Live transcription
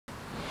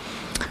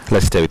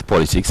Let's stay with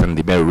politics, and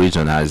the Meru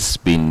region has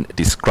been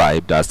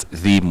described as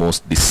the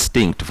most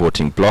distinct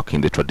voting bloc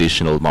in the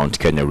traditional Mount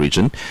Kenya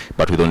region.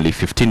 But with only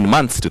 15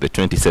 months to the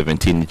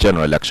 2017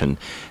 general election,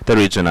 the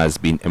region has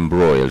been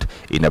embroiled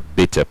in a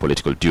bitter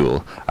political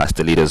duel as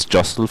the leaders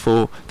jostle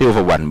for the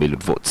over 1 million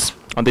votes.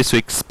 On this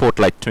week's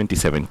Spotlight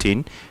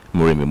 2017,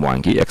 Murimi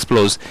Mwnagi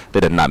explores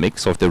the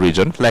dynamics of the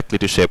region likely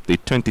to shape the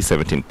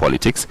 2017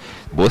 politics,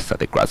 both at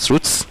the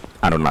grassroots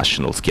and on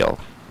national scale.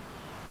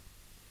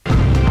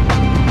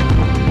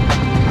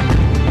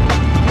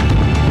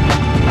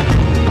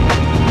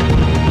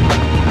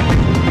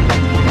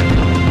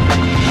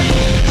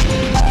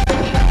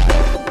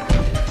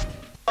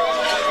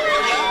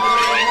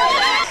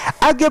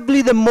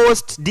 Arguably the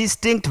most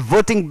distinct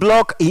voting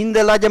bloc in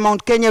the larger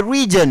Mount Kenya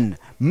region,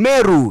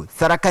 Meru,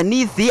 Tharaka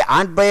Nithi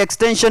and by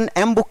extension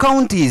Embu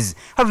counties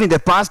have in the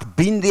past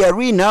been the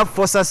arena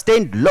for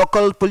sustained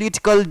local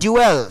political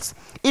duels.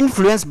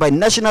 Influenced by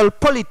national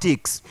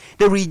politics,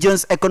 the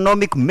region's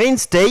economic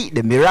mainstay,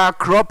 the miraa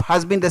crop,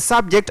 has been the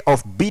subject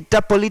of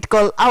bitter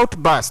political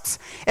outbursts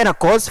and a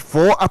cause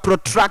for a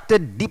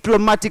protracted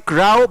diplomatic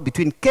row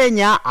between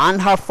Kenya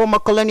and her former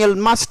colonial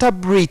master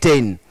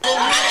Britain.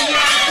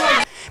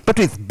 But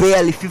with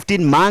barely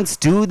 15 months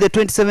to the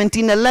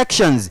 2017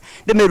 elections,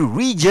 the Meru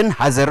region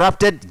has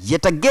erupted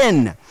yet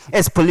again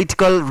as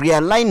political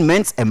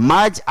realignments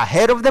emerge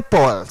ahead of the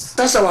polls.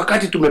 Sasa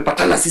wakati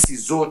tumepatana sisi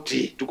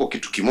zote tuko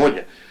kitu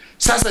kimoja,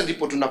 sasa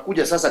ndipo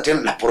tunakuja sasa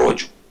tena na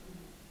porojo.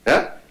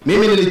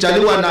 Mimi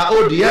nilichaliwa na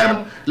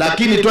ODM,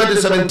 lakini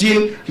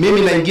 2017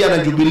 mimi naingia na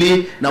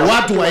Jubilee na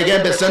watu wa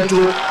Igembe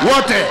Central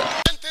wote.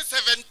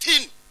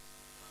 2017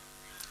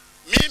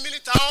 mimi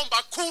nitaomba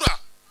kura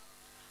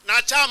na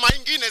chama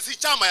ingine si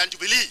chama ya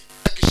Jubilee.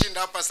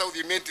 Akishinda hapa South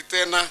Imenti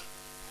tena,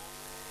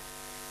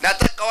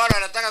 nataka wale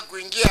wanataka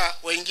kuingia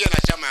waingie na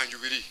chama ya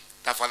Jubilee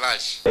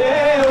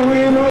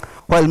tafadhali.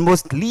 While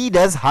most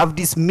leaders have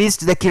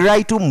dismissed the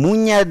Kiraitu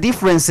Munya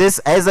differences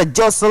as a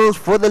jostle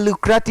for the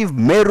lucrative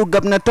Meru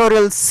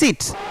gubernatorial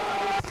seat,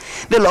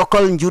 the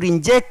local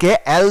Njurinjeke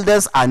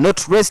elders are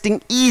not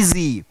resting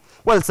easy.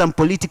 While some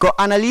political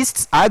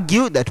analysts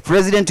argue that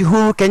President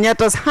Uhuru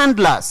Kenyatta's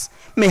handlers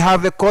may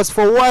have a cause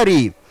for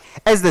worry,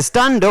 as the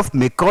standoff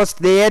may cost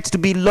the yet to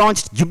be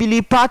launched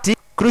Jubilee Party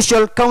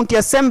crucial county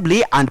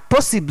assembly and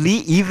possibly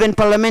even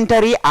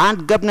parliamentary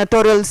and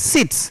gubernatorial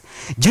seats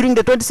during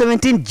the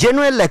 2017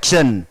 general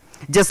election,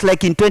 just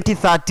like in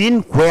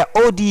 2013 where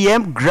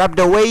ODM grabbed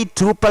away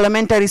 2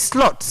 parliamentary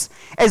slots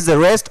as the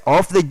rest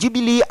of the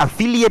Jubilee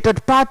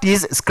affiliated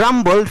parties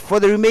scrambled for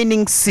the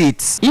remaining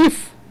seats.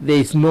 If there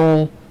is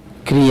no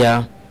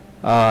clear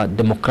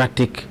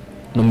democratic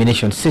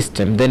nomination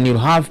system, then you'll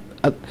have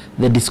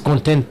the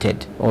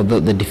discontented or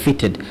the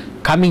defeated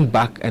coming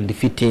back and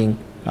defeating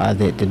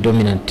the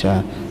dominant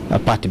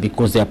party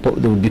because they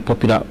will be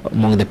popular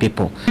among the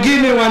people.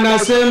 Wengine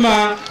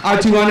wanasema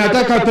ati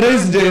wanataka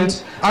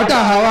president, hata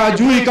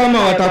hawajui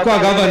kama watakuwa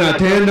governor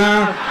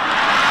tena.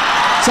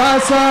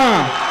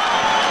 Sasa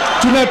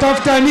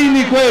tunatafuta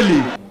nini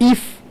kweli? If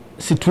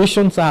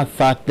situations are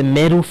that the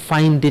Meru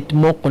find it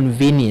more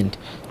convenient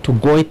to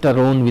go it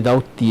alone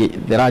without the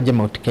larger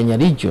Mount Kenya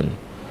region,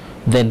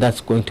 then that's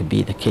going to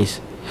be the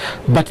case.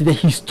 But the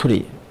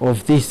history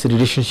of this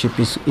relationship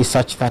is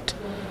such that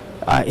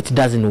it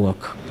doesn't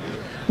work.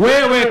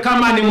 Wewe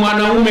kama ni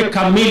mwanaume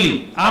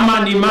kamili ama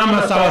ni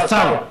mama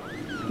sawasawa,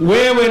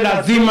 wewe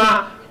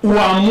lazima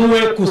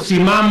uamue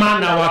kusimama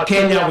na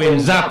Wakenya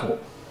wenzako.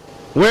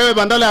 Wewe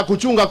bandala ya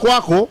kuchunga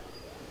kwako,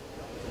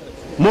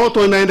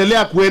 moto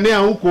inaendelea kuenea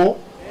huko.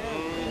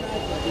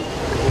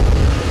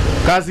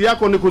 Kazi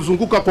yako ni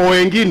kuzunguka kwa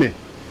wengine.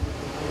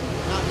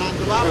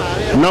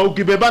 Na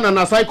ukibebana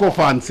na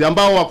psychophants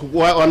ambao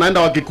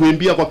wanaenda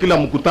wakikuimbia kwa kila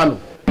mkutano.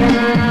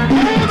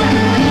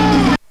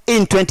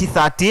 In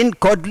 2013,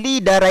 CORD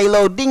leader Raila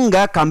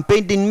Odinga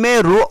campaigned in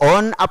Meru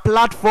on a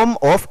platform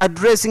of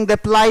addressing the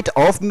plight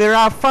of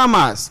miraa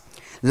farmers.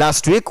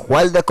 Last week,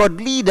 while the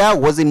CORD leader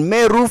was in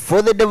Meru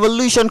for the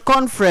devolution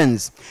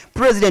conference,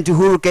 President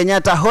Uhuru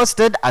Kenyatta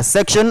hosted a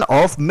section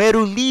of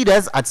Meru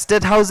leaders at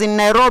State House in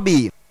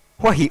Nairobi,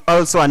 where he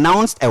also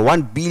announced a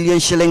 1 billion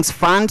shillings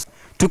fund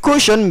to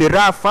cushion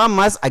miraa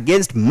farmers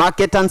against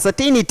market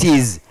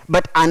uncertainties.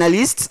 But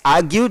analysts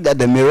argue that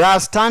the miraa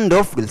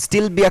standoff will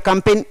still be a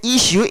campaign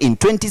issue in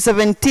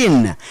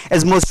 2017,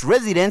 as most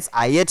residents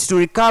are yet to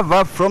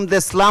recover from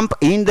the slump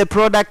in the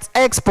product's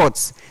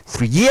exports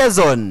 3 years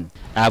on.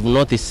 I have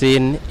not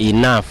seen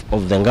enough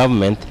of the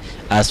government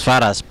as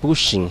far as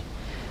pushing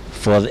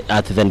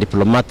at the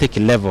diplomatic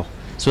level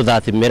so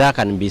that miraa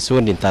can be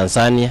sold in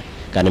Tanzania,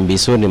 can be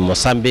sold in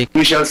Mozambique.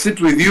 We shall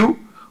sit with you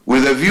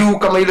with a view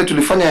kama ile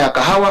tulifanya ya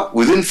kahawa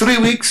within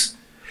 3 weeks.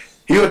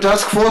 Hiyo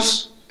task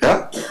force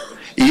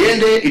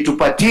iende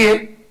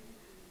itupatie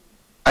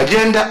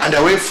agenda and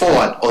a way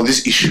forward on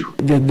this issue.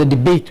 The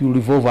debate will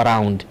revolve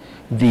around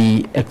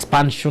the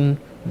expansion,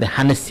 the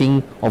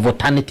harnessing of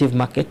alternative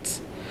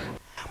markets.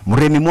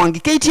 Murimi Mwnagi,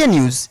 KTN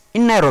News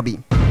in Nairobi.